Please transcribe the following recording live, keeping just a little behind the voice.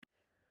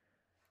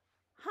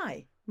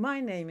Hi, my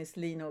name is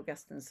Lena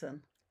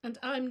Augustensen. And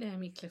I'm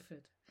Naomi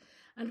Clifford,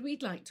 and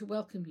we'd like to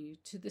welcome you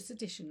to this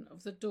edition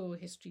of the Door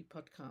History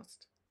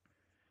Podcast.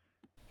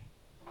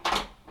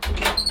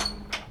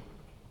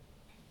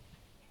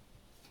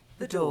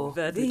 The door.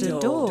 The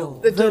door.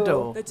 The door. The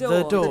door. The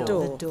The door.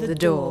 door. The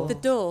door. The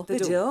door. The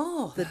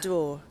door. The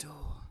door.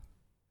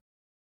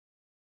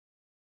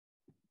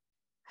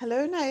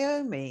 Hello,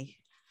 Naomi.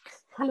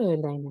 Hello,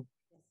 Elena.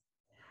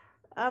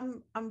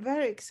 I'm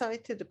very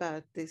excited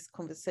about this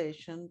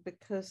conversation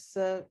because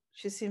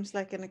she seems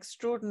like an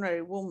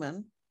extraordinary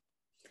woman.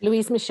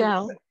 Louise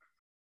Michel.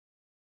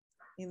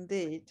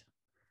 Indeed.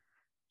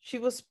 She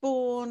was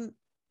born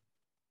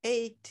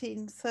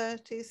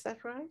 1830, is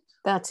that right?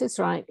 That is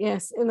right,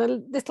 yes, in a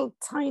little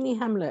tiny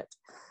hamlet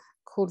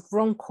called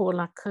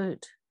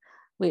Roncourt-la-Côte,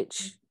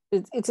 which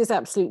it is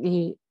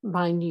absolutely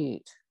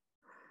minute,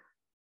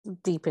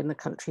 deep in the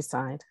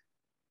countryside.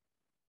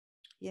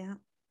 Yeah.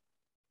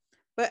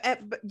 But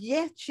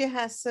yet she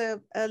has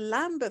a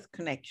Lambeth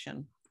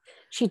connection.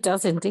 She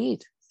does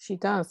indeed. She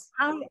does.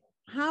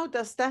 How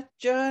does that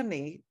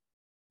journey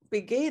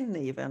begin,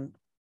 even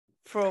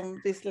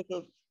from this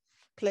little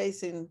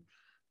place in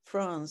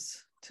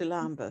France to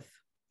Lambeth?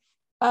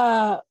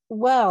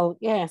 Well,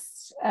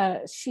 yes,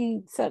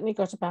 she certainly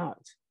got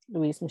about,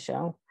 Louise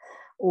Michel,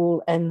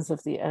 all ends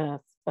of the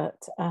earth.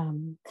 But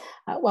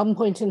at one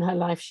point in her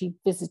life, she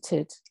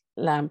visited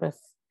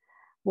Lambeth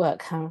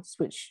Workhouse,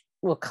 which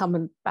we'll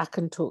come back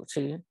and talk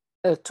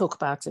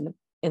about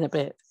in a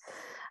bit.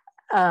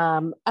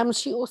 And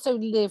she also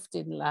lived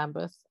in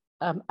Lambeth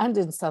and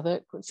in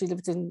Southwark. She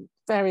lived in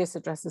various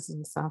addresses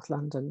in South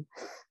London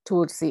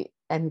towards the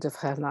end of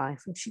her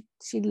life, and she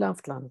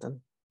loved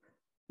London.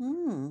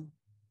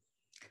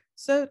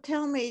 So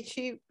tell me,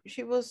 she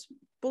was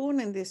born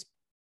in this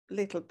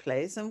little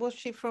place, and was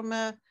she from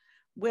a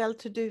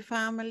well-to-do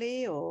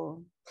family,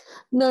 or?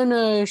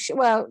 No. She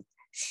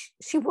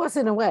was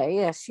in a way,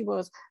 yes, she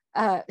was.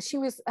 Her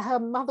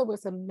mother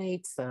was a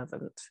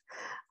maidservant.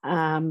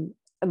 And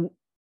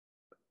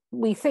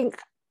we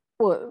think,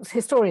 well,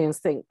 historians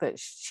think that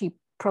she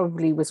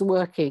probably was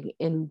working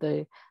in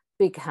the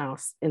big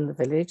house in the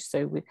village,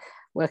 so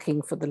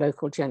working for the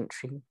local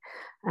gentry.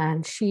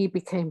 And she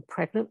became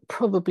pregnant,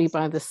 probably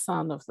by the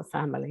son of the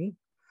family.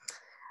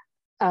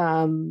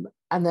 And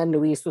then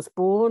Louise was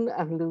born,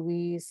 and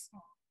Louise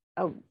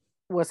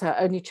was her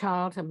only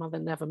child. Her mother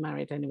never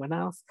married anyone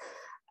else.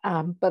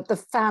 But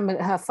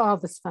her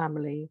father's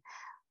family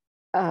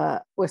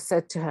was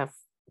said to have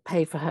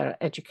paid for her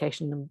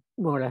education and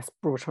more or less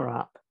brought her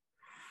up.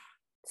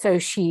 So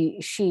she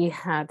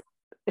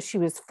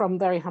was from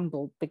very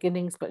humble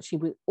beginnings, but she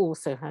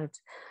also had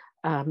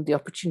the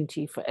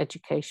opportunity for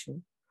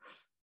education.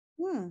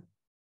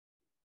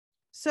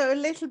 So a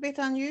little bit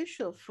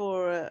unusual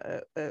for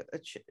a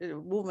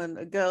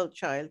girl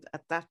child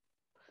at that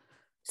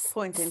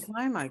point in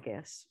time, I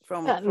guess.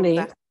 From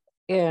that.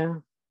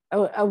 Yeah.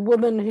 A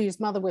woman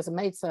whose mother was a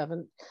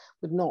maidservant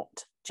would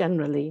not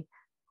generally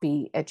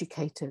be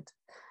educated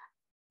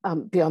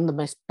beyond the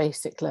most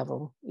basic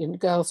level.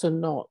 Girls are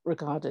not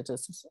regarded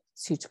as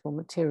suitable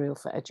material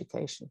for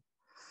education.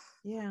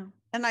 Yeah,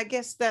 and I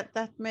guess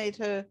that made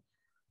her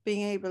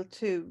being able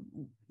to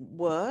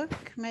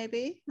work,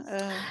 maybe.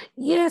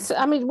 Yes,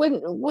 I mean,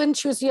 when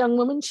she was a young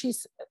woman,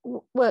 she's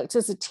worked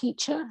as a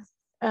teacher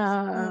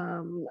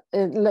fairly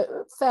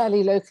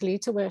locally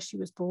to where she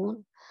was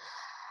born.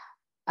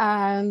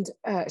 And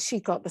she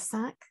got the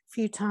sack a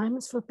few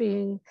times for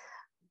being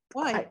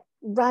quite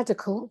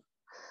radical.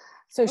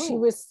 So she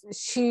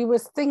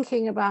was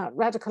thinking about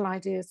radical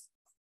ideas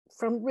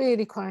from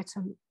really quite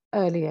an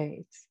early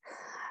age.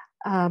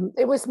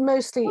 It was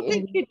mostly. What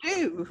did you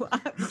do?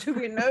 Do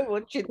we know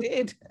what she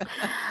did?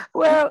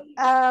 Well,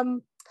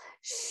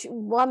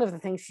 one of the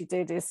things she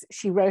did is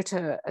she wrote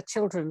a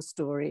children's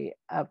story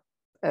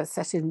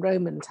set in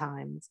Roman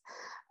times,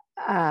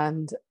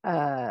 and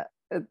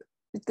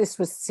this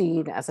was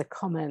seen as a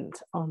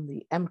comment on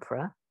the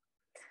emperor,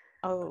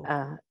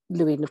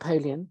 Louis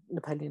Napoleon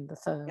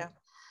III. Yeah.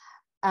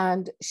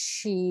 And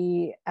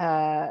she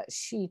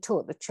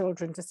taught the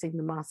children to sing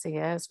the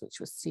Marseillaise, which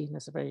was seen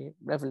as a very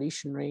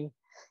revolutionary,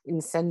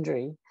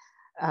 incendiary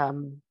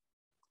thing.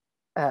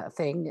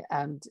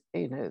 And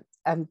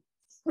and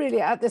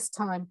really at this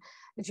time,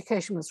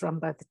 education was run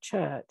by the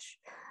church.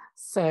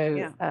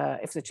 So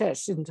if the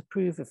church didn't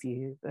approve of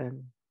you,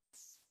 then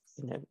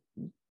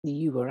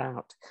you were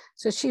out.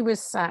 So she was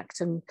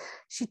sacked, and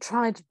she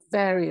tried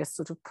various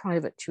sort of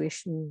private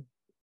tuition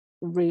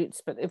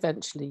routes, but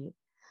eventually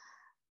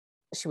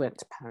she went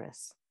to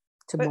Paris,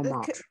 to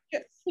Montmartre.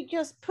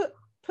 Just put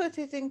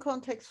it in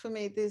context for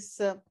me, this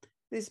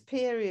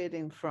period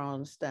in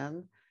France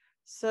then.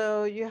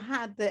 So you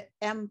had the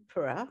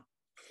emperor.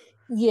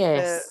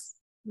 Yes.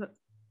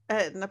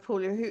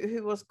 Napoleon,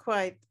 who was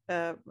quite,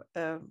 like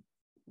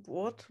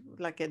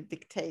a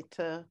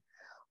dictator?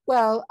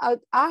 Well,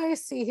 I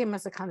see him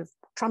as a kind of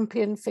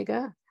Trumpian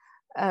figure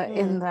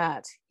in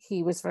that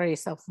he was very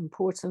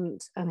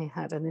self-important and he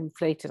had an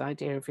inflated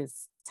idea of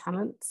his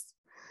talents.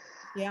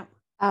 Yeah.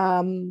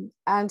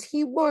 And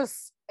he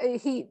was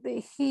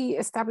he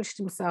established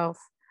himself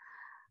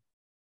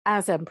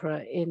as emperor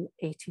in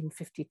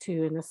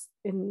 1852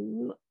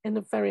 in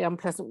a very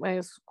unpleasant way. It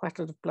was quite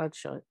a lot of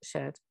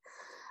bloodshed.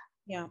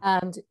 Yeah.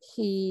 And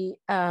he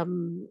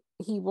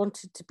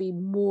wanted to be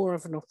more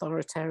of an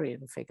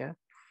authoritarian figure,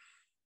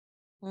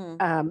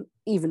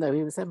 even though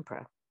he was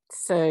emperor.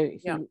 So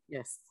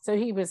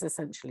he was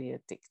essentially a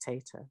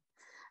dictator,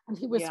 and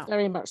he was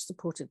very much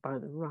supported by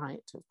the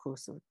right, of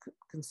course, the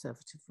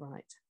conservative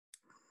right.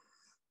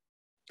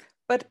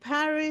 But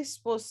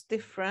Paris was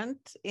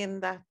different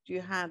in that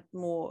you had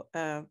more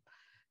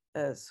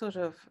sort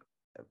of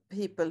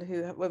people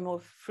who were more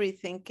free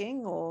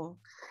thinking, or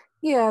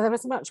there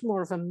was much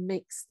more of a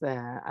mix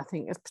there. I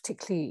think,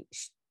 particularly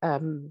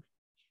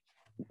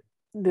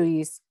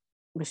Louise,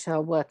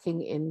 Michel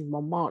working in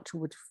Montmartre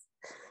would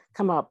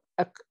come up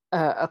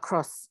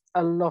across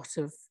a lot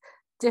of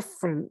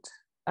different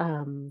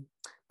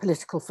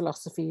political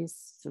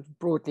philosophies, sort of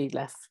broadly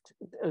left,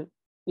 a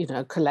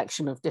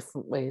collection of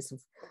different ways of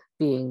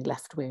being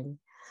left wing.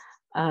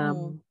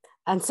 And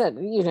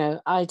certainly,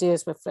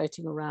 ideas were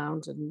floating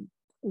around and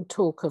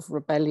talk of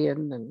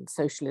rebellion and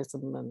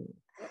socialism and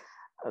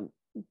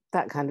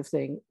that kind of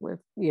thing.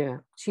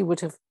 She would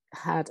have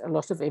had a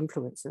lot of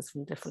influences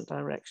from different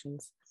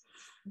directions.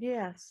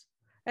 Yes.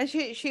 And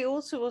she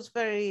also was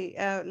very,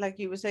 like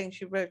you were saying,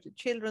 she wrote a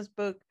children's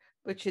book,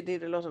 but she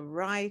did a lot of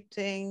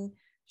writing.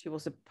 She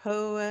was a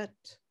poet.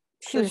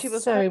 She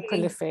was so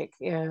prolific,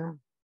 yeah.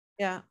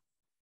 Yeah.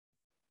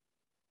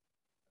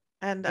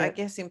 And I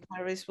guess in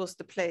Paris was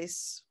the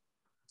place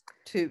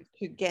to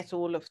get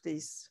all of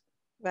these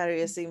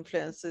various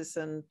influences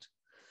and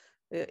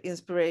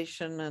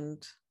inspiration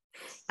and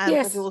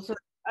but also,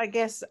 I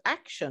guess,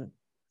 action.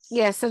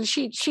 Yes, and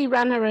she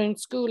ran her own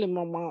school in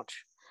Montmartre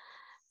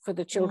for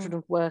the children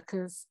of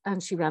workers,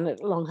 and she ran it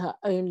along her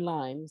own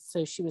lines.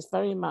 So she was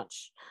very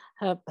much,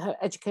 her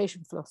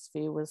education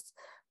philosophy was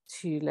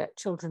to let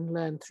children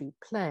learn through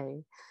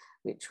play,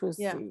 which was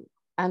the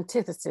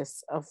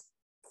antithesis of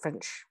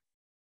French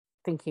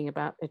thinking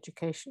about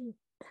education,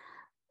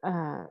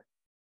 and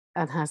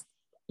has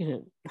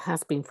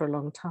been for a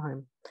long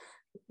time.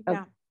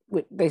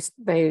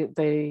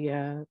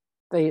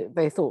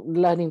 They thought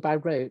learning by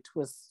rote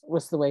was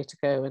the way to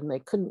go, and they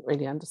couldn't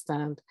really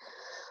understand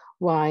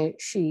why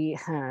she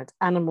had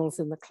animals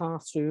in the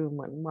classroom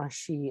and why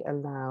she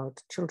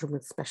allowed children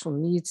with special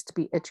needs to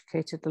be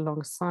educated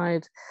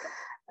alongside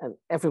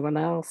everyone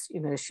else.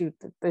 They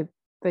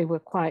were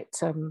quite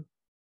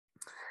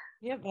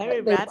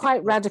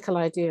quite radical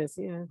ideas.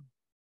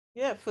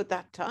 Yeah, for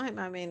that time.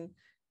 I mean,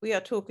 we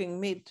are talking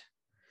maybe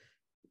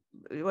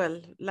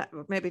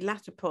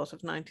latter part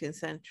of 19th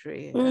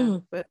century,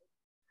 but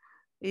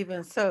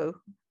even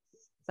so,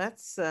 that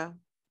sounds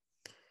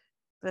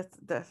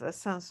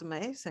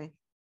amazing.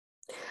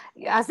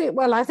 I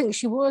think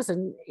she was,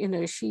 and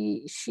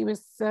she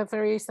was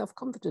very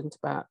self-confident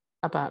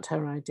about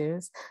her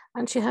ideas,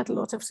 and she had a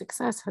lot of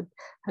success.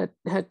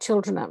 Her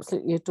children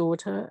absolutely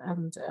adored her,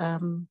 and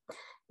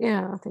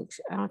I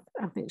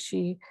think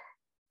she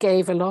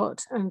gave a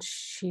lot, and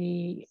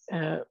she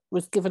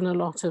was given a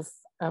lot of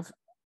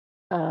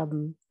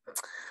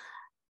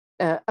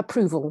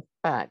approval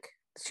back.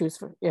 She was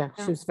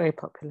very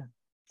popular,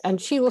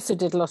 and she also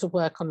did a lot of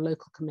work on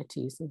local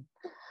committees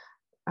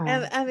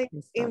and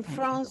in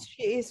France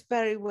she is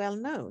very well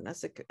known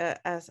as a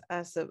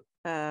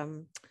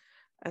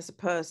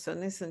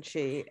person, isn't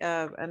she?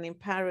 And in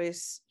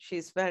Paris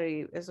she's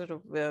very sort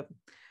of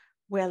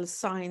well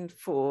signed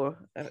for,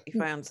 if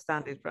I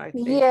understand it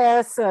rightly.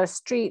 Yes,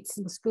 streets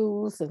and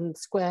schools and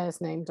squares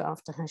named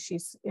after her.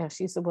 She's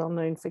a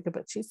well-known figure,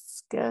 but she's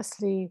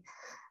scarcely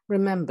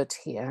remembered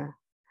here.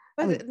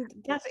 But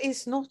that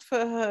is not for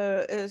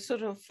her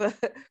sort of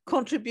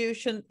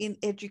contribution in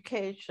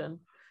education,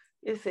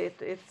 is it?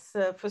 It's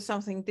for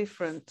something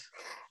different.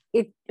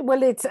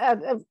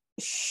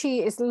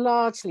 She is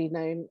largely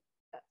known,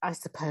 I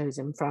suppose,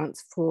 in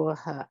France for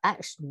her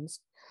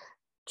actions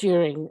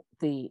during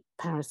the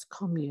Paris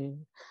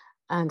Commune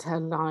and her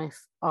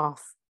life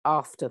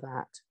after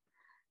that.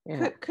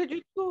 Yeah. Could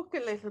you talk a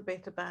little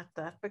bit about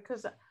that?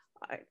 Because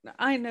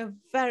I know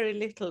very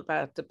little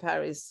about the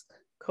Paris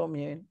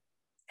Commune.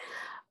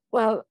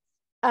 Well,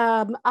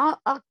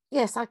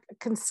 yes, I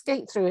can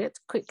skate through it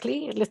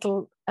quickly. A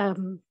little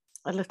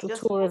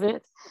tour of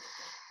it.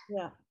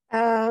 Yeah.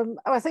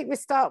 I think we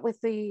start with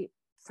the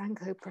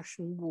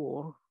Franco-Prussian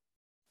War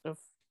of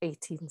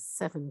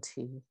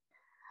 1870,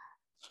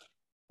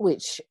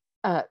 which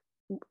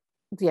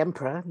the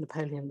Emperor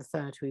Napoleon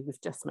III, who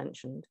we've just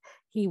mentioned,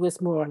 he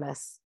was more or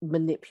less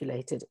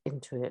manipulated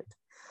into it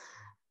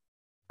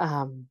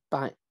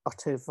by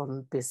Otto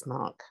von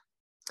Bismarck,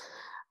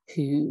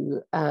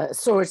 who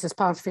saw it as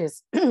part of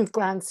his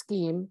grand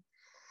scheme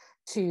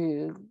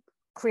to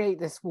create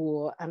this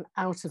war, and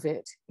out of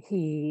it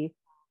he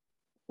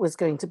was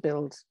going to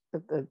build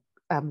the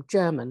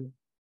German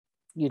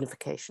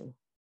unification.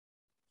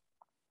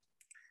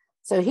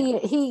 So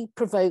he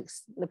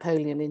provokes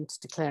Napoleon into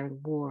declaring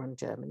war on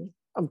Germany,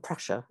 on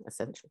Prussia,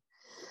 essentially.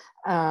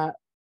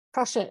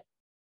 Prussia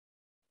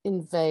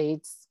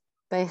invades.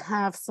 They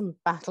have some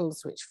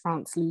battles which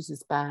France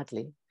loses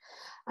badly.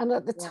 And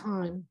at the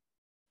time,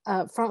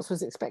 France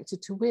was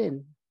expected to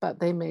win, but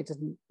they made a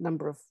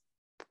number of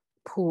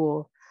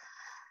poor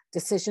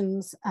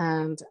decisions,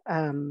 and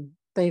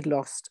they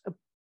lost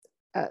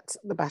at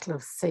the Battle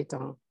of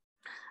Sedan.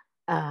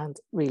 And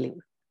really,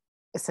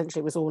 essentially,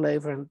 it was all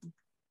over, and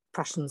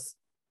Prussians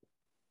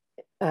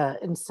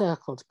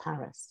encircled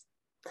Paris.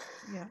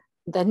 Yeah.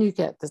 Then you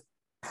get the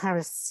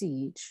Paris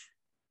siege,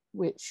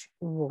 which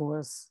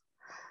was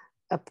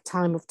a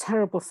time of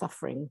terrible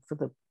suffering for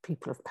the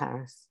people of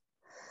Paris.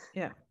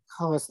 Yeah.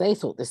 Because they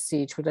thought this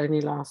siege would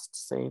only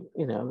last, say,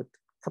 a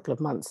couple of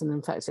months, and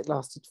in fact it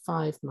lasted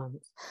 5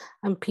 months,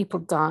 and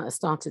people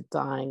started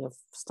dying of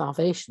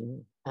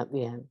starvation at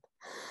the end.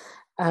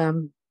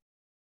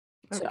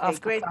 So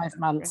after 5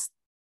 months,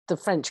 the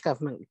French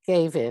government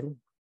gave in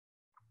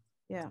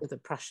to the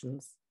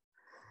Prussians.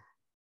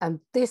 And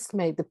this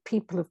made the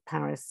people of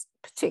Paris,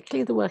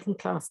 particularly the working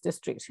class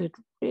districts, who had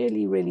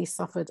really, really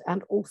suffered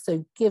and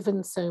also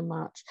given so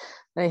much.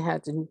 They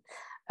had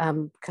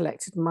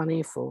collected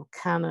money for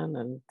cannon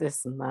and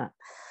this and that.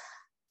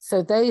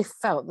 So they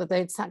felt that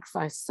they'd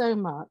sacrificed so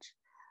much,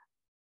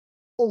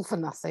 all for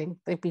nothing.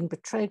 They've been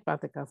betrayed by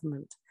the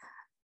government.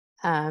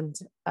 And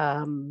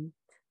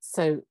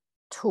so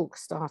talk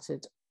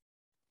started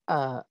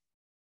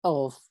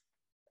of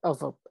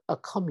a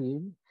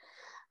commune.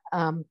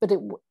 But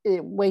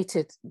it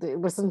waited. It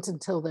wasn't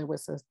until there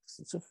was a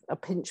sort of a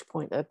pinch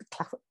point, a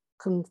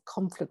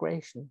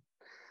conflagration,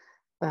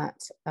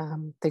 that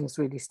things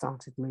really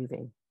started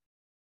moving.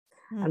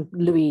 And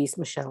Louise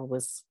Michel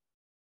was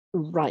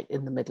right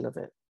in the middle of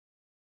it.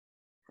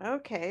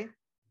 Okay.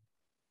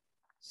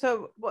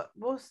 So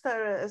was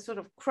there a sort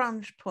of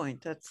crunch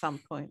point at some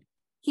point?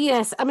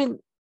 Yes, I mean,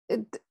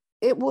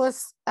 it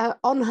was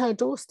on her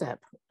doorstep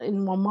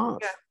in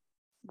Montmartre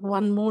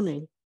one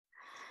morning.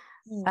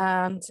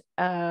 And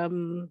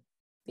the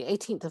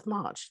 18th of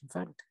March, in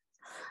fact,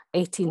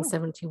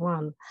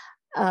 1871,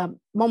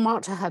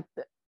 Montmartre had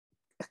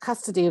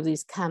custody of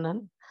these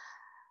cannon,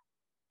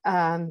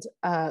 and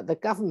the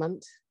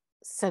government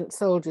sent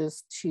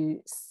soldiers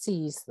to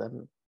seize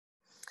them.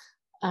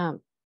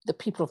 The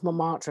people of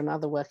Montmartre and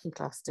other working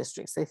class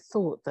districts, they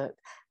thought that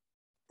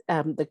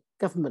the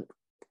government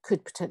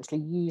could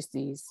potentially use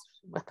these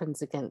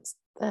weapons against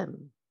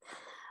them.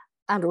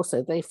 And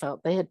also they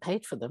felt they had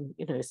paid for them,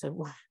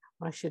 so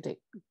why should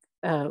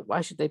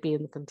they be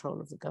in the control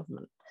of the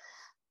government?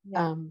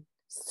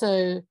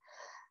 So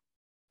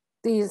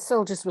these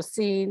soldiers were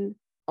seen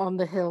on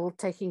the hill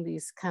taking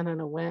these cannon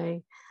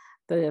away.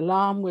 The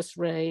alarm was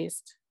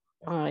raised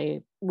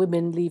by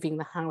women leaving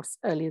the house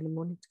early in the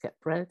morning to get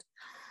bread.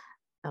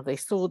 They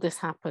saw this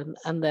happen,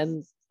 and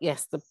then,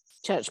 yes, the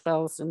church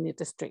bells in the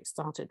district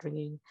started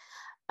ringing,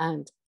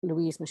 and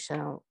Louise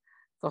Michel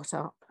got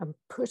up and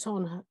put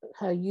on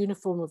her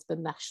uniform of the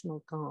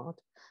National Guard,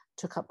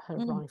 took up her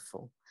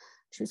rifle.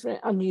 She was very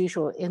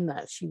unusual in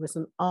that she was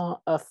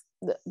a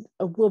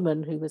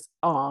woman who was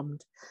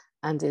armed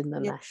and in the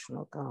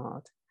National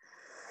Guard.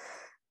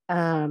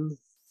 And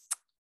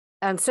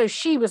so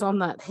she was on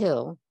that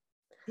hill,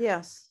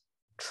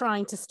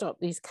 trying to stop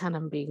these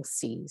cannon being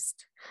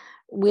seized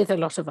with a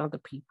lot of other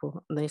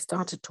people. And they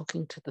started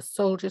talking to the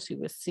soldiers who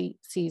were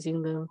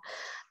seizing them.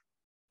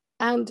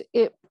 And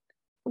it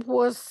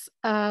was,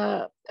 they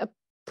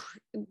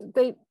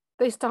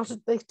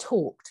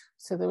talked.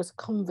 So there was a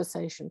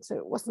conversation. So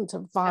it wasn't a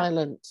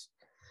violent,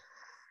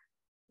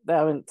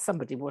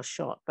 somebody was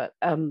shot, but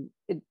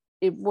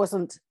it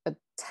wasn't a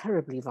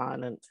terribly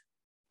violent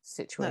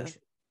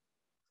situation.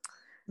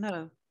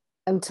 No.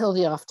 Until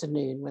the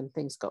afternoon, when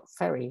things got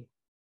very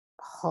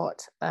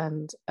hot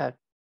and a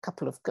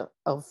couple of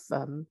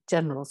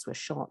generals were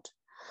shot.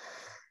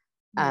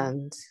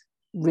 And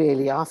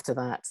really after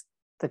that,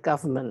 the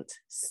government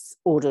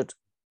ordered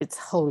its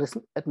whole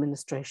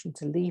administration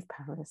to leave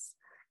Paris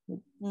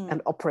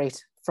and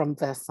operate from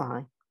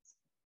Versailles.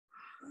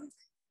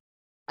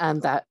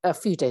 And that a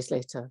few days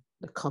later,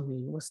 the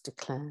Commune was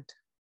declared.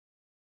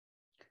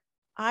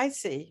 I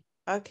see.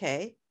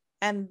 Okay.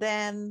 And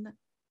then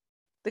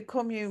the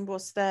Commune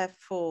was there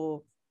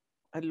for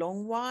a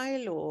long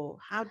while, or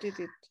how did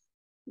it?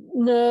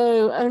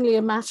 No, only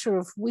a matter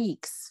of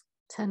weeks,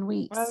 10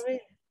 weeks. Oh,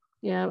 really?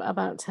 Yeah,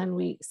 about 10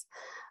 weeks.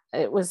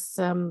 It was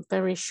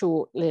very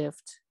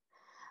short-lived.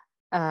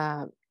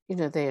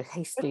 They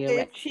hastily But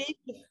they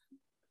achieved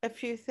a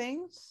few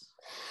things.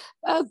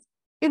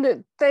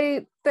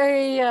 They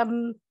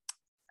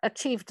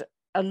achieved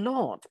a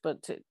lot,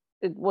 but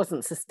it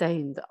wasn't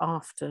sustained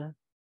after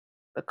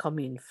the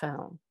Commune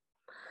fell.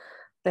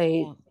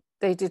 They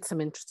did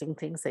some interesting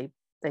things. They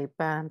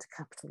banned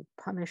capital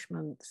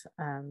punishment,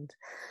 and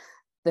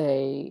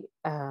they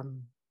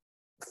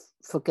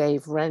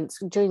forgave rents.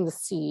 During the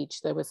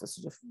siege, there was a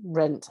sort of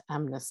rent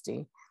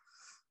amnesty,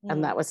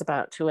 and that was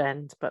about to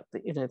end. But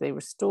they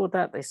restored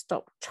that. They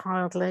stopped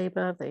child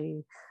labor.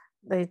 They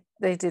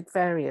did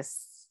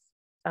various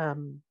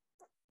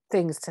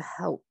things to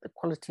help the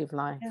quality of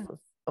life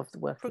of the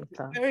working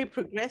class. Very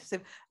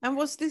progressive. And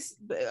was this,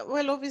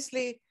 well,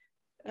 obviously,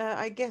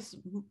 I guess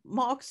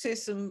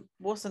Marxism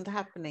wasn't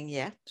happening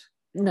yet.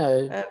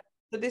 No.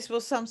 But this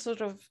was some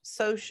sort of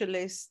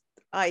socialist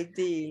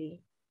ideal.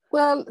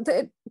 Well,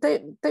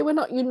 they were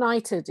not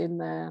united in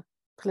their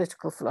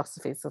political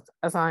philosophies,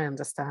 as I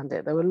understand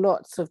it. There were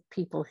lots of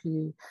people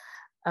who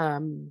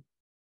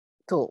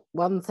thought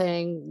one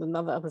thing,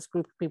 another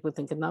group of people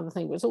think another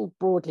thing. It was all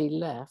broadly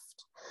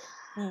left.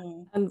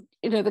 And,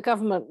 the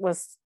government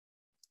was,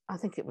 I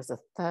think it was a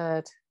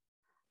third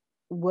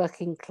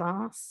working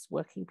class,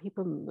 working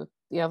people, and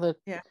the other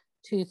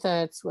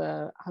 2/3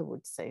 were, I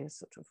would say,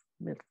 sort of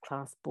middle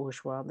class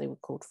bourgeois. They were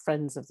called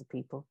friends of the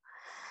people.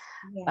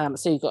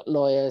 So you got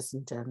lawyers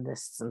and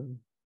journalists and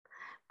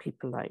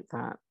people like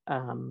that.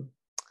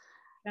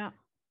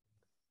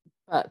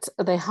 But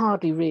they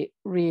hardly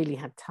really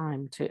had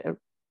time to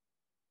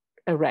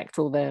erect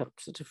all their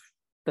sort of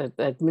the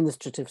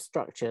administrative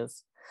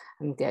structures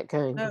and get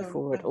going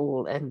before it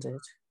all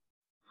ended.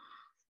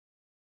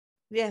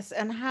 Yes,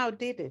 and how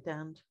did it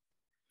end?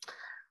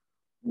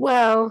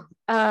 Well,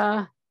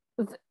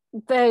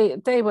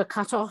 they were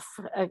cut off,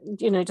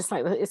 just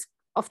like it's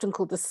often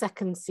called the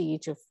Second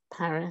Siege of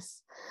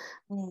Paris.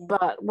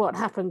 But what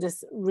happened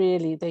is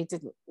really they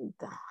didn't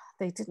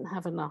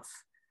have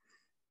enough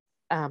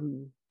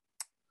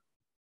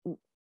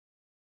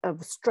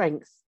of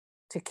strength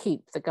to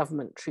keep the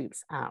government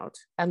troops out,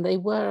 and they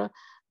were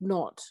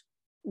not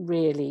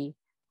really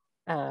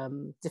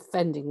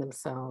defending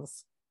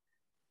themselves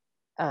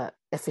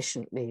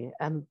efficiently,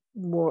 and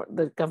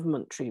the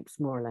government troops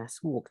more or less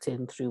walked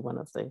in through one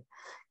of the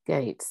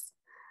gates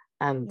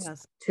and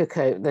took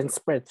over, then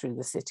spread through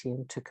the city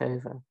and took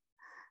over.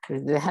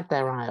 They had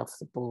their eye off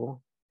the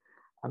ball,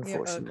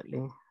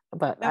 unfortunately.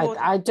 But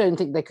I don't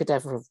think they could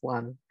ever have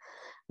won,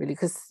 really,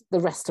 because the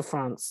rest of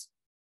France,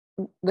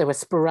 there were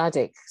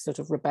sporadic sort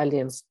of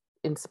rebellions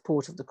in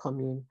support of the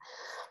Commune,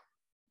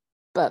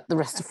 but the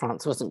rest of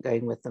France wasn't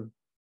going with them.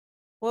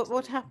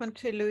 What happened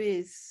to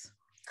Louise?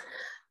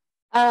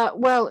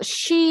 Well,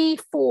 she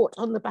fought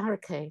on the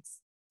barricades,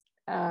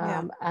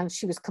 and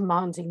she was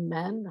commanding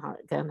men,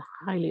 again,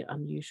 highly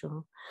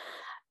unusual.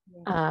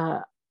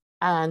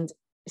 And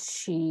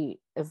she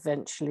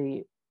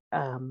eventually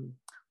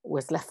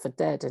was left for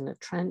dead in a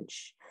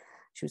trench.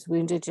 She was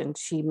wounded, and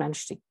she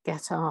managed to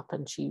get up,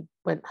 and she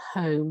went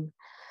home,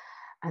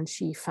 and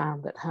she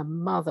found that her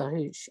mother,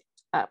 who she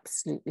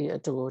absolutely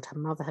adored, her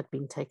mother had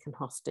been taken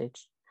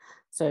hostage.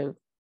 So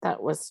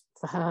that was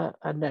for her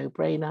a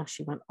no-brainer.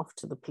 She went off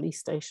to the police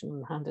station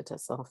and handed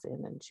herself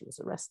in, and she was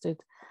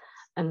arrested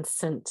and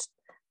sent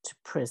to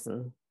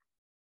prison.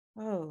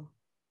 Oh,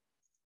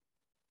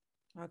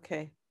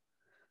 okay.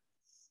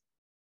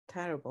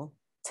 Terrible.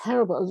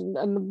 Terrible.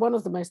 And one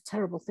of the most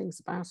terrible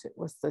things about it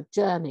was the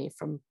journey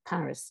from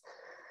Paris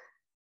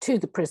to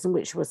the prison,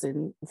 which was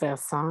in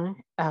Versailles,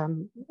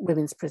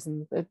 women's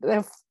prison.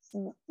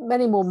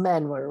 Many more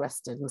men were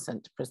arrested and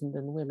sent to prison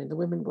than women. The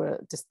women were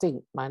a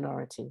distinct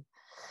minority,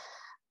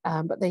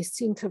 but they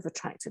seem to have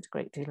attracted a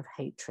great deal of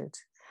hatred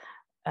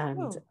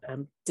and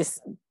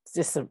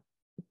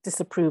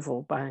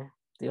disapproval by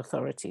the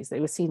authorities.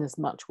 They were seen as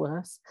much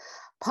worse,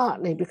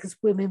 partly because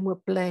women were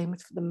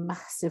blamed for the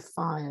massive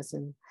fires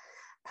in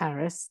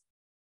Paris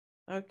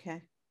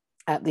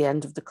at the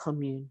end of the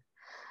Commune.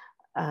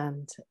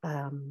 And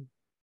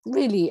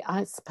really,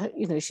 I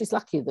suppose, she's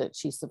lucky that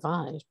she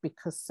survived,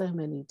 because so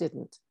many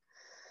didn't.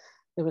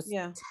 There was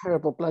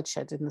terrible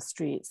bloodshed in the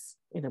streets,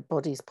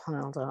 bodies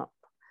piled up.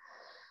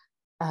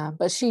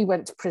 But she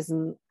went to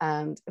prison,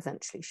 and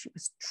eventually she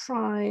was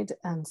tried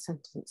and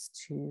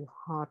sentenced to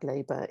hard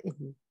labor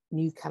in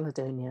New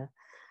Caledonia,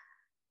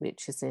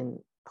 which is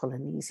in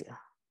Polynesia.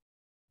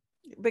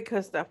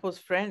 Because that was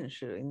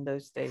French in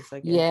those days, I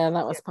guess. Yeah,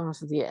 that was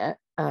part of the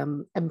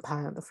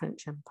empire, the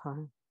French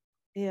Empire.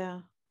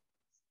 Yeah.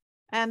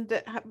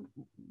 And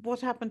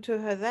what happened to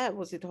her there?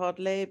 Was it hard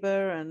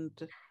labor? And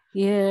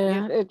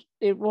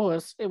it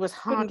was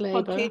hard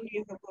labor.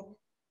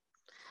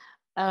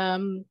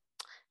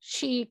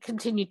 She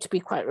continued to be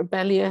quite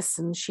rebellious,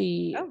 and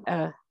she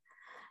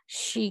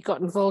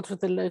got involved with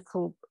the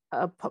local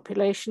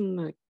population,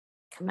 the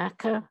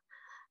Kanaka,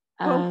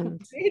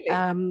 and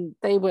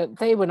they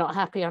were not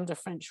happy under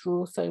French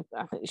rule. So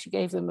I think she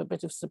gave them a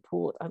bit of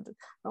support. I'm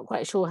not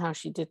quite sure how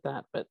she did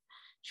that, but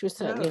she was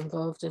certainly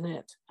involved in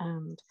it.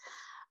 And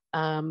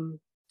amazing.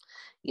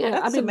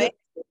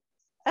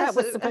 That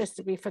was supposed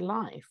to be for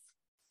life.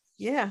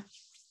 Yeah.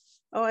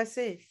 Oh, I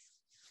see.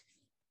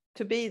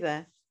 To be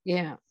there.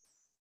 Yeah.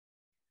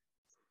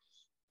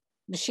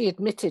 She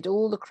admitted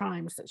all the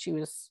crimes that she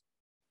was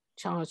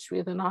charged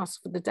with and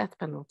asked for the death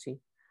penalty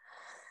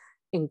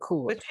in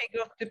court. But she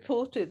got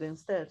deported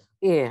instead.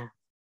 Yeah.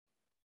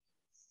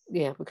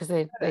 Yeah, because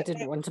they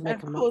didn't want to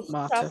make a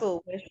martyr.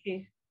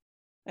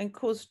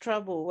 Cause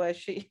trouble where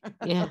she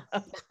yeah.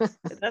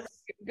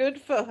 That's good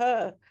for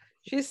her.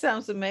 She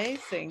sounds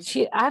amazing.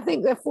 I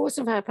think the force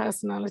of her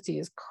personality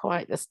is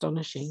quite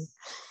astonishing.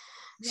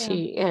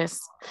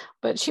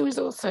 But she was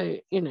also,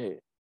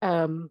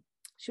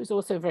 she was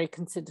also a very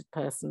considered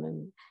person,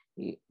 and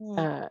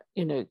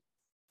you know,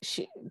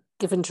 she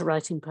given to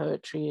writing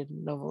poetry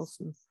and novels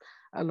and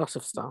a lot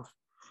of stuff.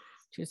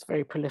 She was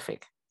very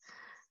prolific.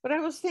 But I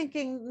was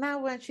thinking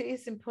now when she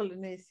is in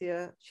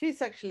Polynesia, she's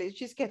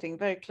getting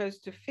very close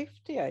to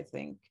 50, I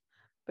think,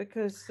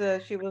 because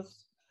she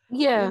was,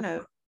 you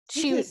know,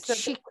 she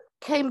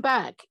came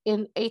back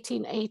in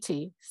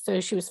 1880, so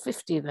she was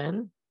 50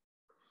 then.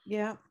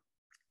 Yeah.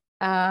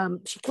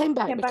 She came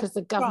back because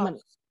the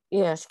government,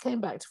 France. she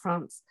came back to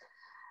France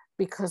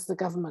because the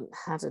government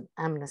had an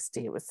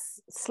amnesty. It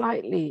was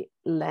slightly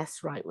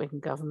less right-wing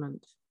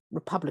government,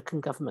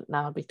 Republican government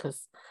now,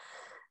 because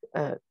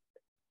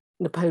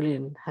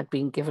Napoleon had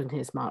been given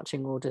his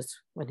marching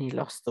orders when he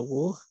lost the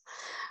war.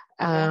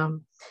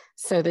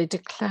 So they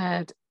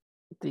declared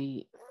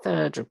the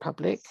Third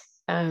Republic,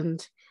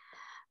 and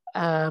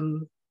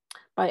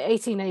by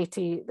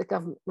 1880, the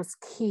government was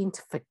keen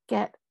to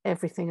forget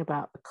everything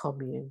about the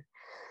commune.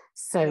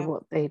 So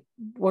what they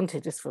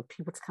wanted is for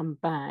people to come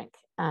back,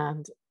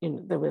 and you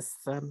know, there was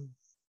a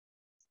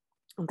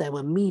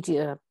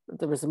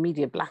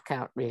media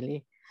blackout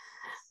really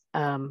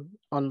on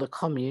the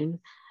commune,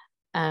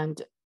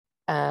 and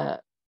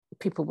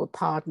people were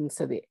pardoned.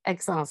 So the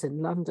exiles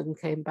in London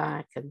came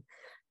back, and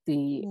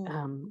the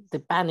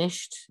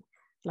banished,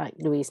 like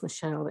Louise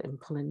Michel in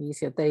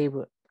Polynesia, they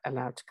were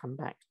allowed to come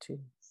back too.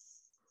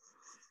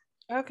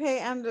 Okay,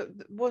 and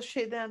was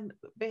she then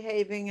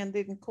behaving and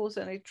didn't cause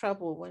any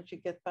trouble when she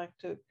get back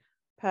to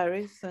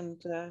Paris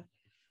and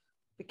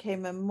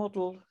became a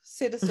model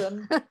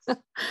citizen?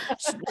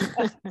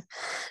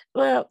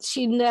 Well,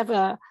 she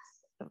never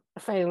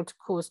failed to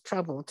cause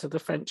trouble to the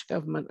French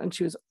government, and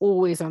she was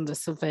always under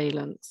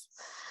surveillance.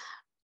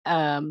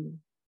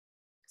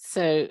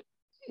 So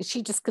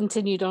she just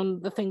continued on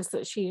the things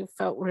that she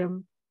felt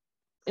were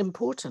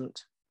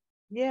important.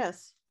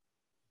 Yes.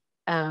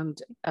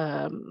 And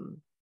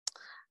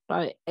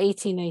by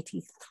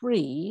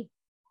 1883,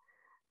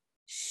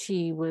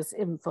 she was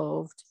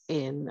involved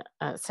in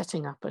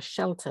setting up a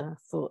shelter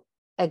for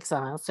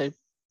exiles, so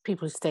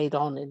people who stayed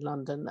on in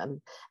London,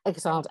 and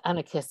exiled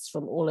anarchists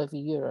from all over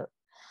Europe.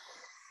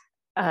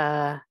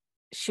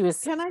 She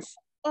was. Can I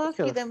ask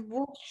you then,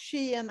 was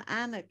she an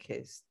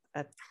anarchist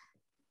at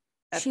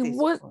she this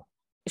was. point?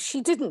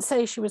 She didn't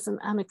say she was an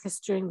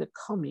anarchist during the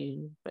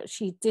Commune, but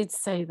she did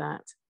say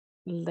that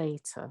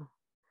later.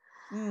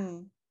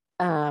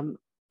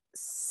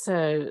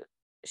 So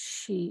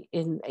she,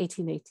 in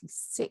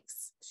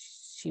 1886,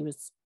 she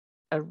was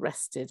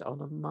arrested on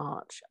a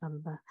march,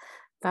 and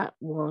that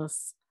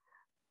was,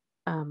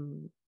 I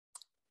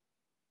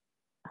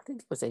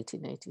think it was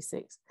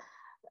 1886.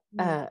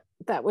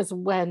 That was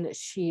when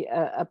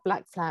a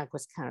black flag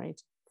was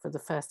carried for the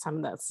first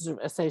time. That sort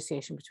of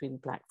association between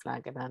black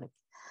flag and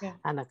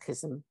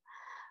anarchism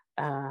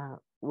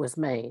was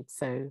made.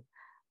 So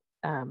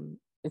and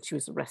she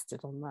was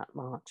arrested on that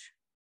march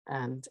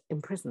and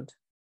imprisoned.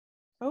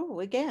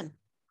 Oh, again,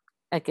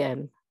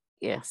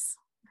 yes.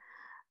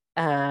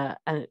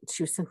 And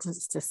she was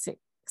sentenced to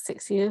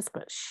six years,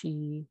 but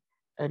she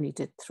only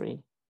did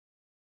 3.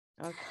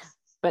 Okay.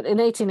 But in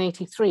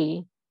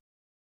 1883,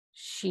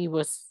 she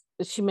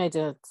made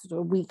a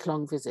sort of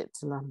week-long visit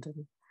to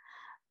London.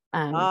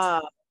 And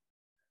are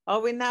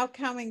we now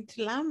coming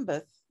to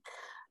Lambeth?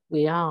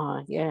 We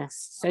are,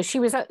 yes. So she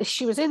was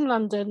in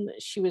London.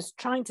 She was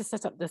trying to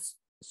set up this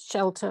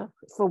shelter,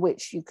 for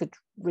which you could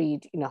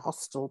read,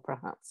 hostel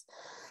perhaps,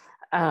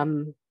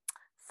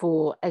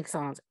 for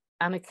exiled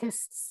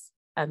anarchists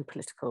and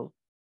political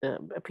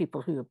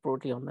people who were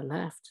broadly on the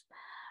left.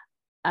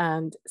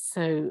 And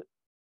so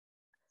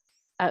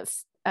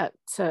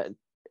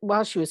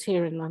while she was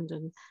here in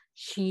London,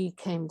 she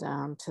came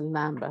down to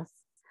Lambeth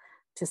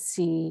to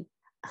see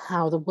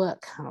how the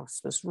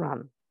workhouse was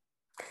run,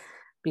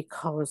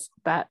 because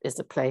that is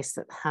a place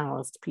that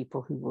housed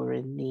people who were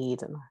in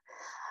need. And,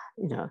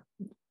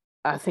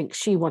 I think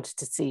she wanted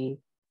to see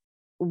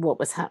what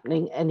was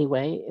happening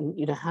anyway,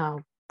 and, how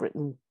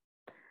Britain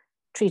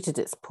treated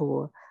its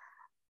poor,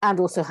 and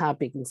also how a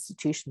big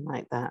institution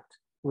like that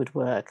would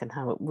work and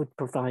how it would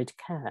provide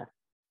care.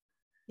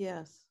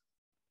 Yes.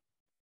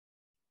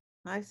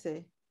 I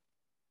see.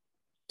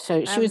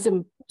 So she was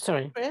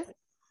sorry.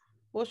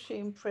 Was she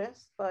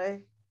impressed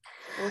by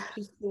what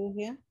she saw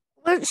here?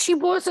 Well, she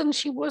was and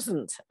she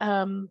wasn't.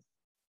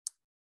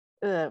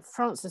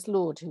 Frances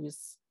Lord, who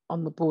was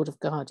on the board of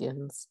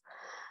Guardians,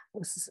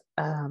 was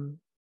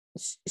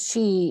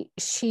she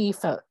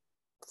felt,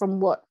 from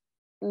what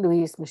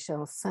Louise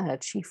Michel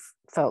said, she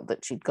felt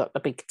that she'd got a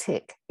big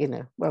tick,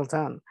 well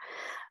done.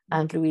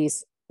 And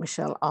Louise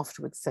Michel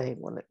afterwards saying,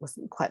 well, it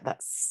wasn't quite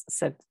that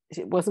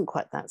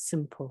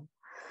simple.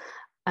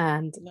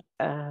 And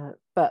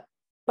but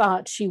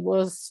she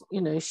was,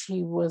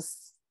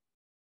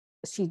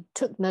 she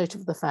took note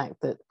of the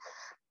fact that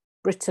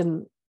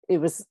Britain, it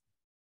was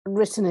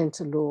written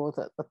into law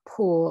that the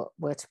poor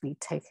were to be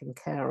taken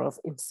care of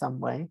in some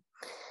way.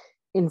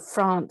 In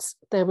France,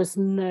 there was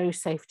no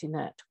safety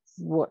net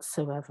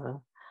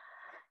whatsoever.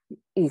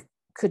 You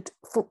could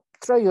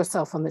throw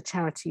yourself on the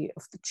charity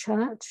of the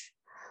church,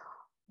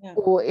 Yeah.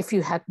 Or if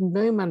you had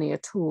no money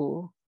at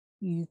all,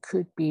 you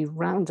could be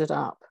rounded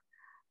up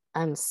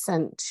and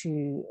sent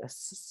to a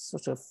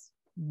sort of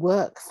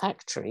work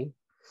factory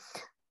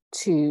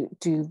to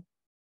do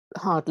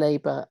hard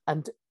labor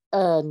and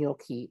earn your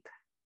keep.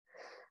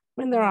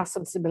 I mean, there are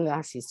some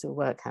similarities to a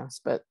workhouse,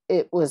 but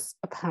it was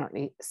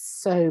apparently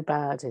so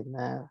bad in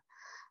there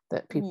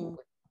that people would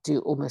do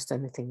almost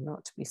anything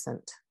not to be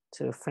sent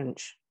to a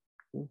French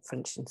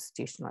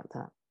institution like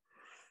that.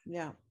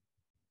 Yeah.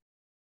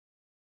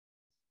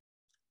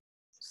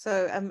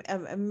 So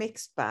a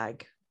mixed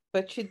bag,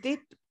 but she did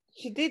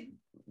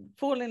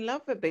fall in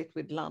love a bit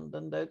with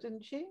London, though,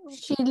 didn't she?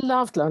 She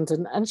loved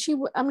London, and she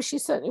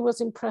certainly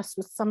was impressed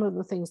with some of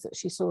the things that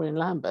she saw in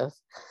Lambeth.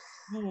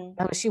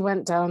 She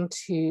went down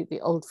to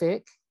the Old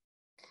Vic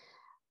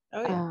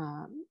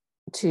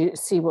to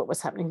see what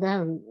was happening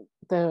there. And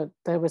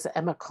there was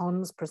Emma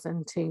Cons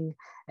presenting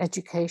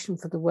education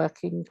for the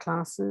working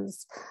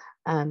classes,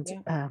 and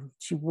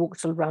she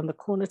walked around the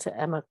corner to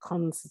Emma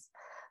Cons'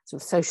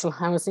 sort of social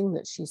housing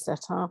that she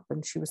set up,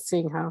 and she was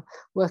seeing how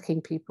working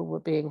people were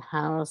being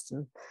housed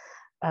and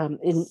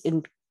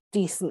in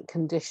decent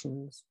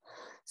conditions.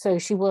 So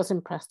she was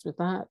impressed with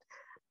that.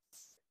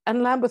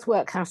 And Lambeth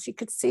Workhouse, you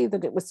could see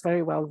that it was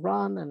very well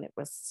run, and it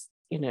was,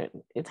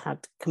 it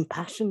had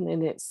compassion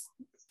in its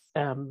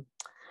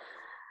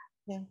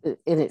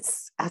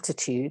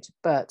attitude,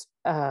 but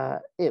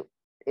it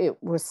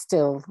was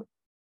still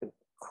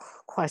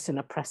quite an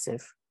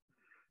oppressive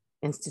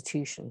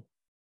institution.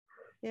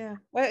 Yeah,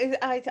 well,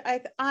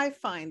 I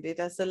find it,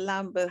 as a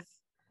Lambeth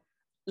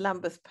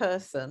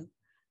person,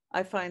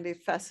 I find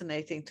it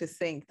fascinating to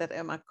think that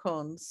Emma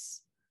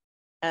Cons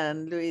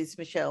and Louise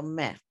Michel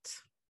met,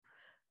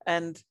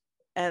 and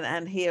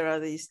here are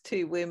these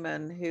two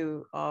women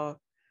who are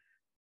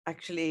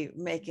actually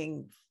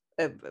making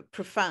a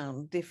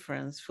profound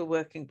difference for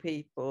working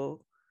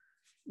people,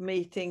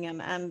 meeting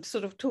and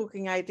sort of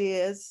talking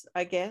ideas,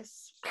 I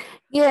guess.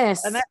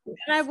 Yes. And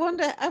I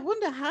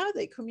wonder how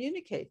they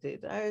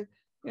communicated.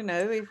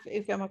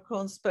 If Emma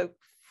Cons spoke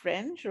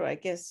French, or I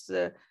guess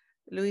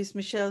Louise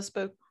Michel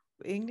spoke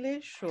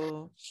English,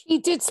 or she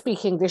did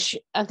speak English.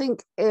 I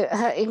think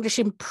her English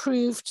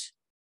improved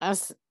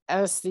as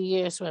the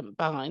years went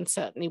by, and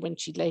certainly when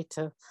she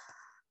later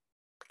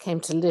came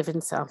to live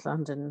in South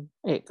London,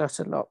 it got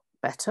a lot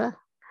better.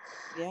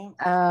 Yeah.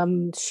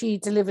 She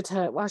delivered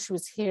while she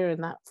was here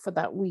for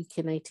that week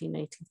in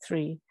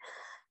 1883.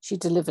 She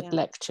delivered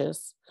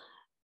lectures,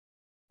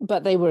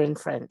 but they were in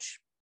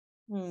French.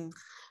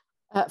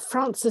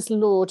 Frances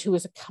Lord, who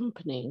was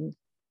accompanying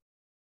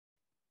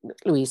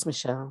Louise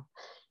Michel,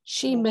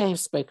 she may have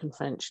spoken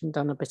French and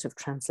done a bit of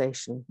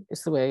translation,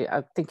 is the way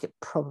I think it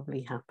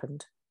probably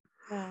happened.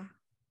 Yeah.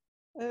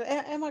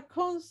 Emma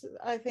Cons,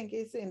 I think,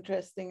 is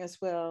interesting as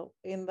well,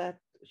 in that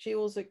she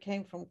also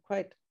came from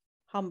quite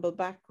humble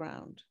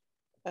background.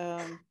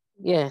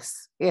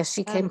 Yes,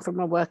 she came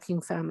from a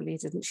working family,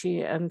 didn't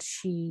she? And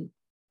she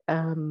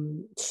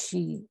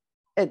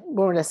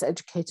more or less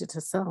educated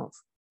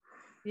herself.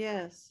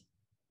 Yes.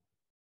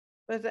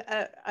 But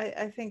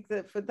I think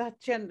that for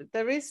that gender,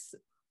 there is,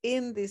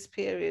 in this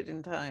period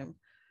in time,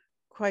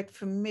 quite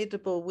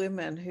formidable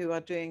women who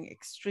are doing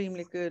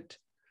extremely good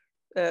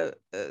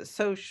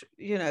social,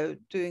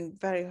 doing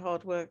very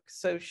hard work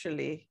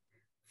socially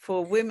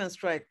for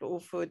women's rights or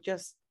for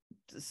just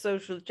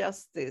social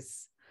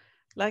justice,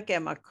 like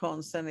Emma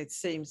Cons, and it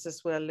seems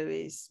as well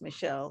Louise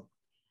Michel.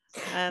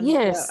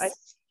 And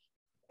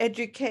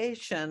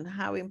education,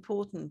 how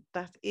important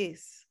that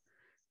is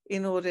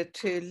in order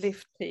to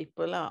lift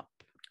people up.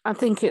 I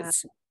think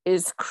it's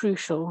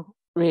crucial,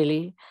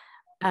 really.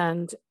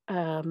 And,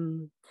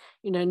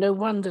 no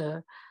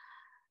wonder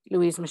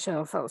Louise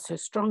Michel felt so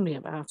strongly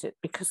about it,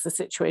 because the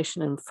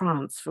situation in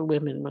France for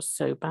women was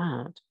so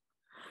bad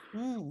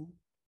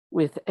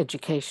with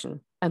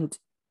education. And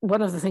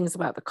one of the things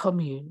about the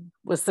Commune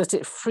was that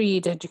it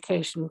freed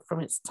education from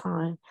its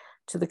tie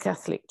to the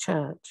Catholic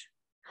Church.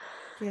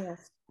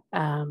 Yes.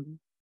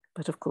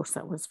 But of course,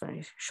 that was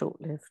very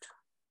short-lived.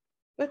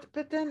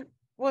 But then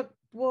what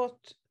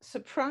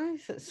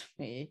surprises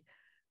me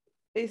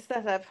is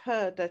that I've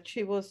heard that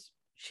she was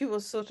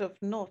sort of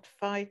not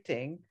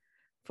fighting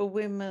for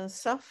women's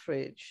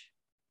suffrage,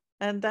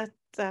 and that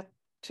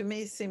to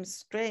me seems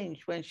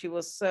strange, when she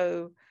was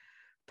so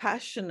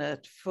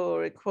passionate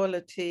for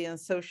equality and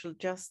social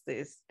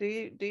justice.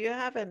 Do you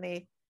have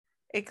any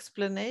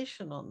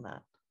explanation on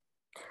that?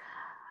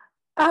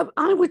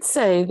 I would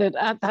say that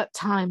at that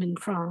time in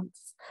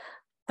France,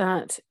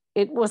 that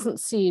it wasn't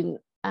seen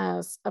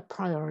as a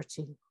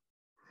priority.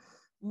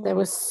 There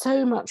was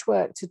so much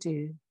work to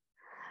do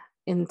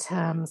in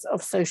terms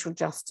of social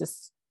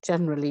justice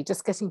generally,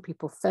 just getting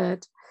people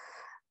fed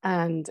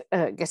and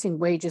getting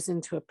wages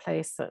into a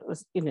place that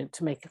was,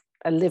 to make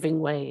a living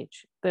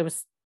wage. There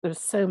was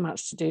so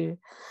much to do,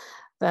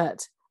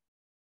 that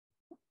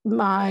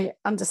my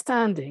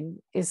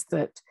understanding is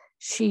that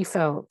she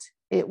felt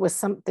it was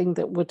something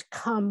that would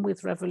come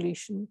with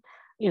revolution,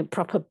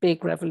 proper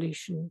big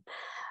revolution.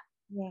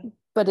 Yeah.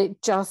 But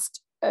it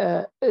just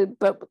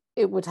but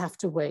it would have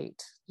to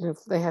wait. You know,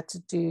 they had to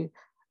do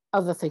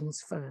other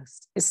things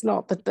first. It's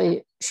not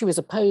that she was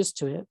opposed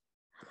to it.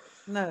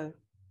 No.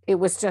 It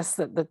was just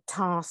that the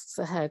tasks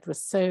ahead were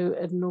so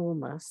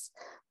enormous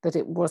that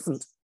it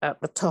wasn't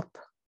at the top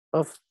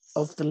of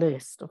the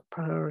list of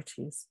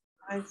priorities.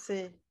 I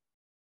see.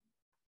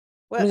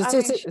 Well,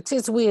 it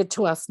is weird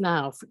to us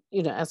now,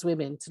 you know, as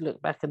women, to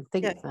look back and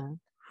think that.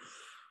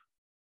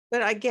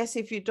 But I guess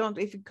if you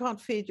can't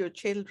feed your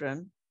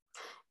children,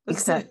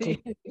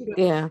 exactly,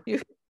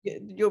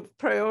 your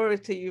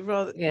priority, you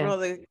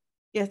rather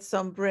get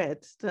some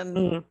bread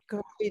than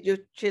go feed your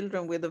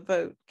children with a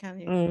vote, can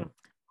you?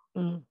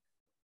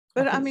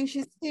 But I mean,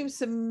 she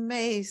seems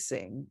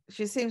amazing.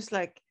 She seems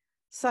like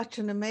such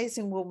an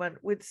amazing woman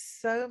with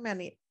so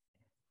many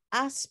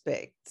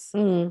aspects.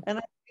 And I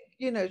think,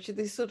 you know,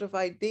 this sort of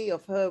idea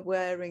of her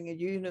wearing a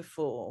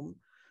uniform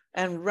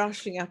and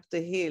rushing up the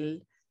hill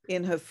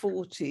in her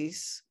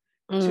 40s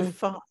to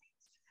fight,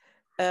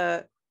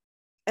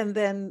 and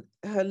then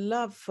her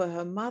love for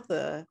her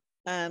mother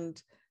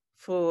and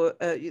for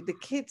the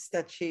kids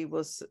that she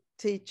was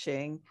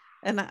teaching,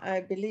 and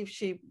I believe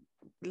she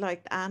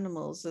liked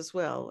animals as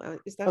well.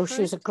 Is that right?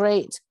 She was a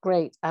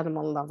great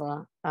animal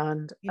lover,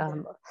 and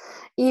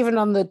even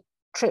on the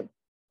trip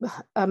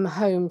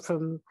home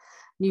from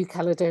New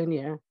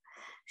Caledonia,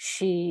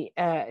 she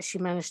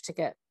managed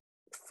to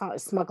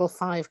smuggle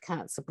 5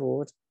 cats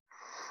aboard.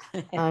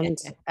 And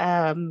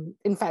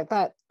in fact,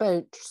 that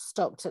boat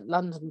stopped at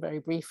London very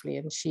briefly,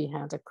 and she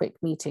had a quick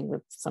meeting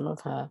with some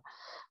of her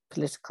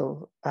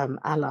political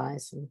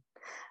allies and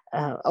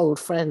old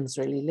friends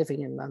really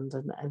living in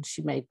London, and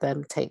she made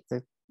them take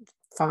the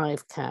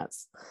 5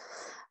 cats.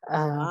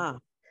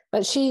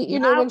 But she, you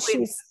know, when she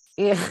was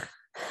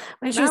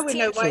when she was teaching,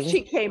 know why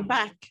she came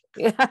back.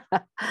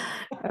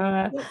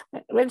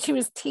 When she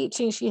was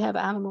teaching, she had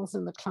animals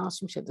in the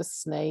classroom. She had a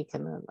snake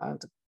and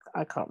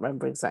I can't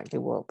remember exactly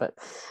what, but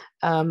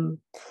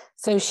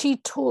so she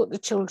taught the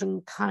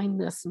children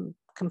kindness and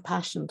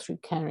compassion through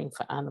caring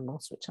for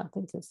animals, which I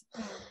think is,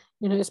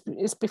 you know,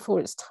 it's before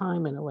its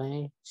time in a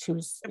way. She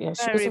was a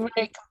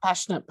very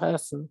compassionate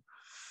person.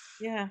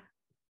 Yeah.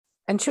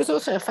 And she was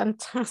also a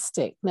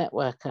fantastic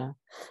networker.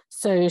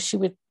 So she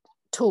would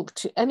talk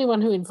to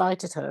anyone who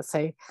invited her,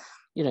 say,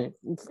 you know,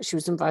 she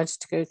was invited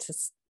to go to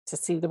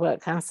see the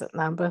workhouse at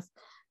Lambeth.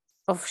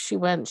 Off she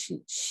went.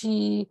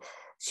 She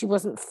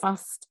wasn't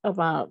fussed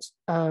about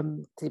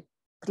the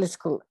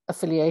political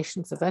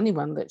affiliations of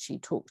anyone that she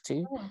talked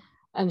to,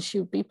 and she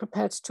would be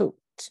prepared to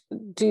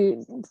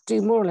do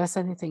more or less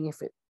anything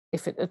if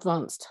it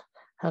advanced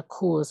her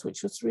cause,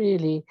 which was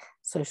really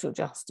social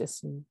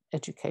justice and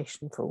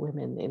education for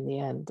women. In the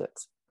end,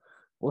 that's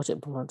what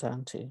it boiled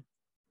down to.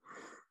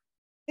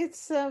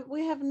 It's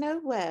we have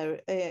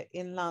nowhere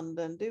in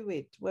London, do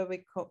we, where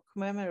we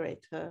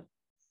commemorate her?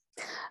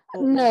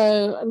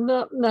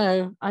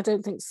 No, I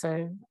don't think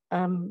so.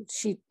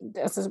 She,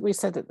 as we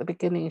said at the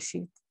beginning,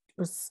 she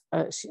was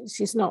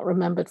she's not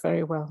remembered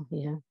very well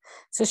here.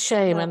 It's a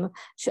shame. And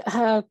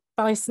her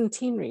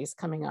bicentenary is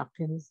coming up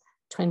in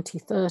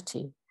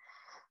 2030.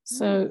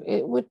 So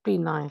it would be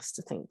nice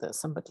to think that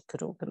somebody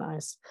could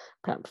organise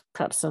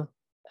perhaps a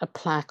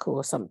plaque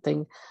or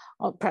something,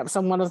 or perhaps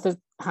on one of the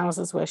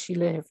houses where she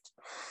lived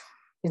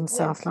in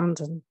South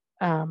London.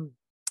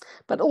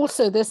 But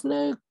also there's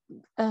no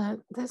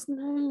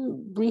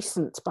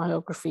recent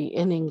biography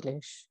in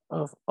English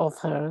of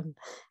her.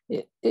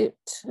 It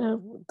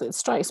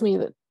strikes me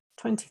that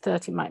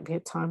 2030 might be a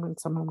time when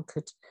someone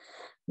could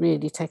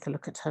really take a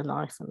look at her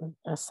life and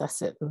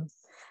assess it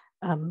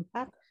and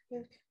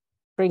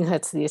bring her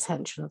to the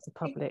attention of the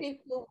public.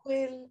 People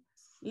will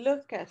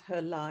look at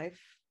her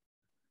life,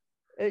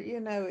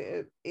 you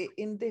know,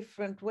 in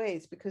different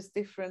ways, because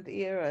different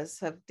eras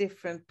have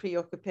different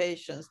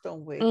preoccupations,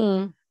 don't we?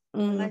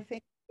 And I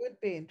think it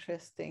would be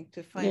interesting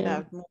to find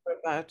out more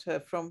about her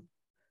from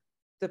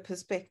the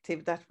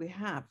perspective that we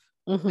have,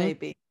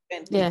 maybe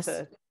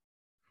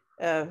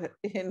 2030,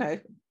 you know,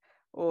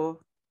 or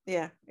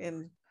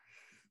in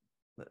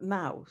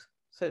now,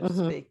 so to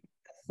speak.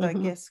 So I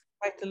guess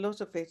quite a lot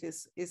of it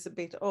is a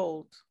bit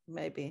old,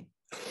 maybe.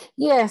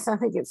 Yes, I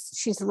think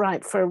she's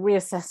ripe for a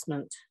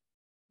reassessment.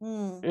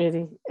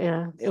 Really,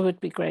 it would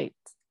be great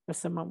if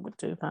someone would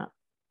do that.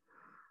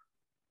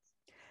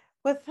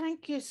 Well,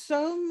 thank you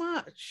so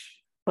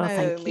much, well,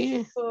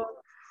 Naomi, thank you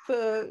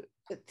for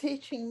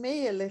teaching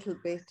me a little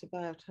bit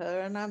about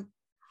her, and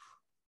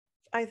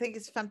I think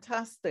it's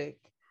fantastic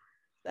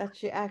that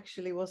she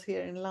actually was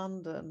here in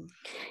London.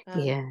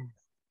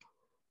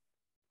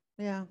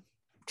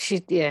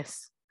 She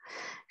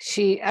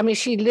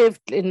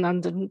lived in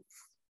London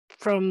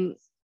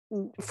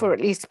for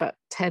at least about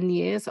 10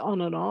 years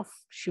on and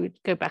off. She would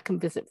go back and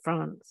visit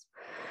France,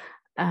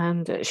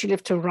 and she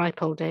lived to a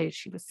ripe old age.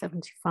 She was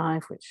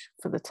 75, which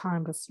for the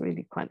time was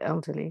really quite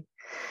elderly.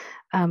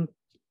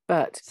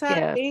 But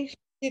sadly,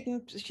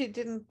 she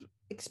didn't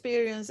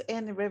experience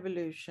any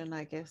revolution,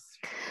 I guess.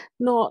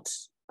 Not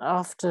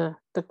after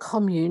the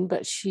Commune,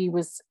 but she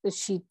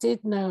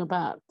did know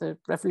about the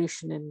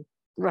revolution in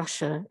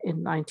Russia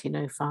in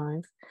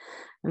 1905.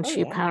 And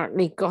she yeah.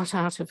 apparently got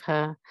out of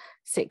her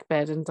sick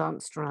bed and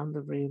danced around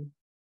the room.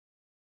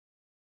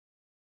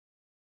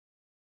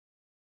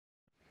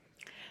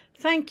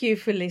 Thank you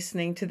for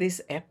listening to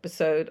this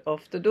episode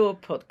of The Door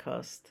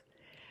podcast.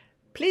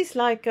 Please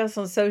like us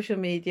on social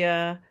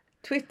media,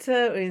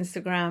 Twitter or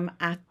Instagram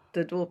at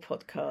The Door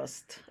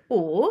Podcast,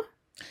 or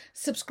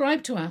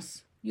subscribe to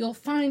us. You'll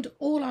find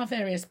all our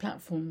various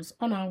platforms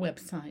on our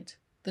website,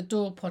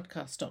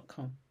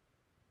 thedoorpodcast.com.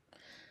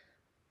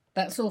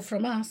 That's all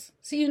from us.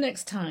 See you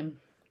next time.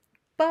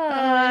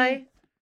 Bye.